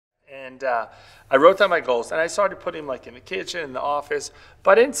And I wrote down my goals, and I started putting them like in the kitchen, in the office,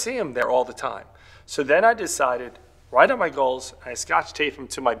 but I didn't see them there all the time. So then I decided, write down my goals, and I scotch tape them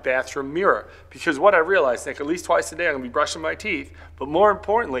to my bathroom mirror. Because what I realized, Nick, at least twice a day I'm gonna be brushing my teeth, but more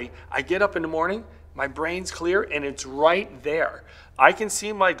importantly, I get up in the morning, my brain's clear, and it's right there. I can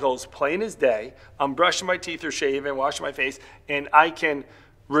see my goals plain as day. I'm brushing my teeth or shaving, washing my face, and I can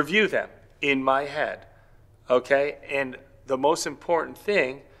review them in my head, okay? And the most important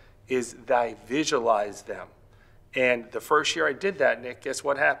thing is that I visualize them. And the first year I did that, Nick, guess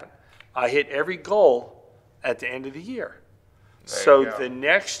what happened? I hit every goal at the end of the year. So the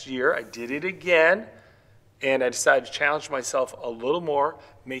next year I did it again, and I decided to challenge myself a little more,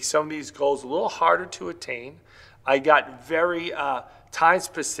 make some of these goals a little harder to attain. I got very time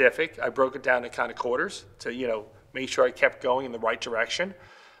specific. I broke it down to kind of quarters to, make sure I kept going in the right direction.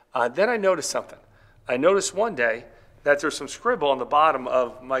 Then I noticed something. I noticed one day that there's some scribble on the bottom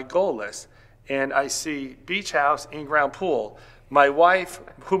of my goal list, and I see beach house, in-ground pool. My wife,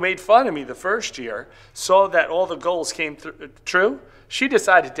 who made fun of me the first year, saw that all the goals came true. She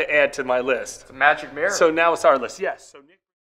decided to add to my list. It's a magic mirror. So now it's our list, yes. So Nick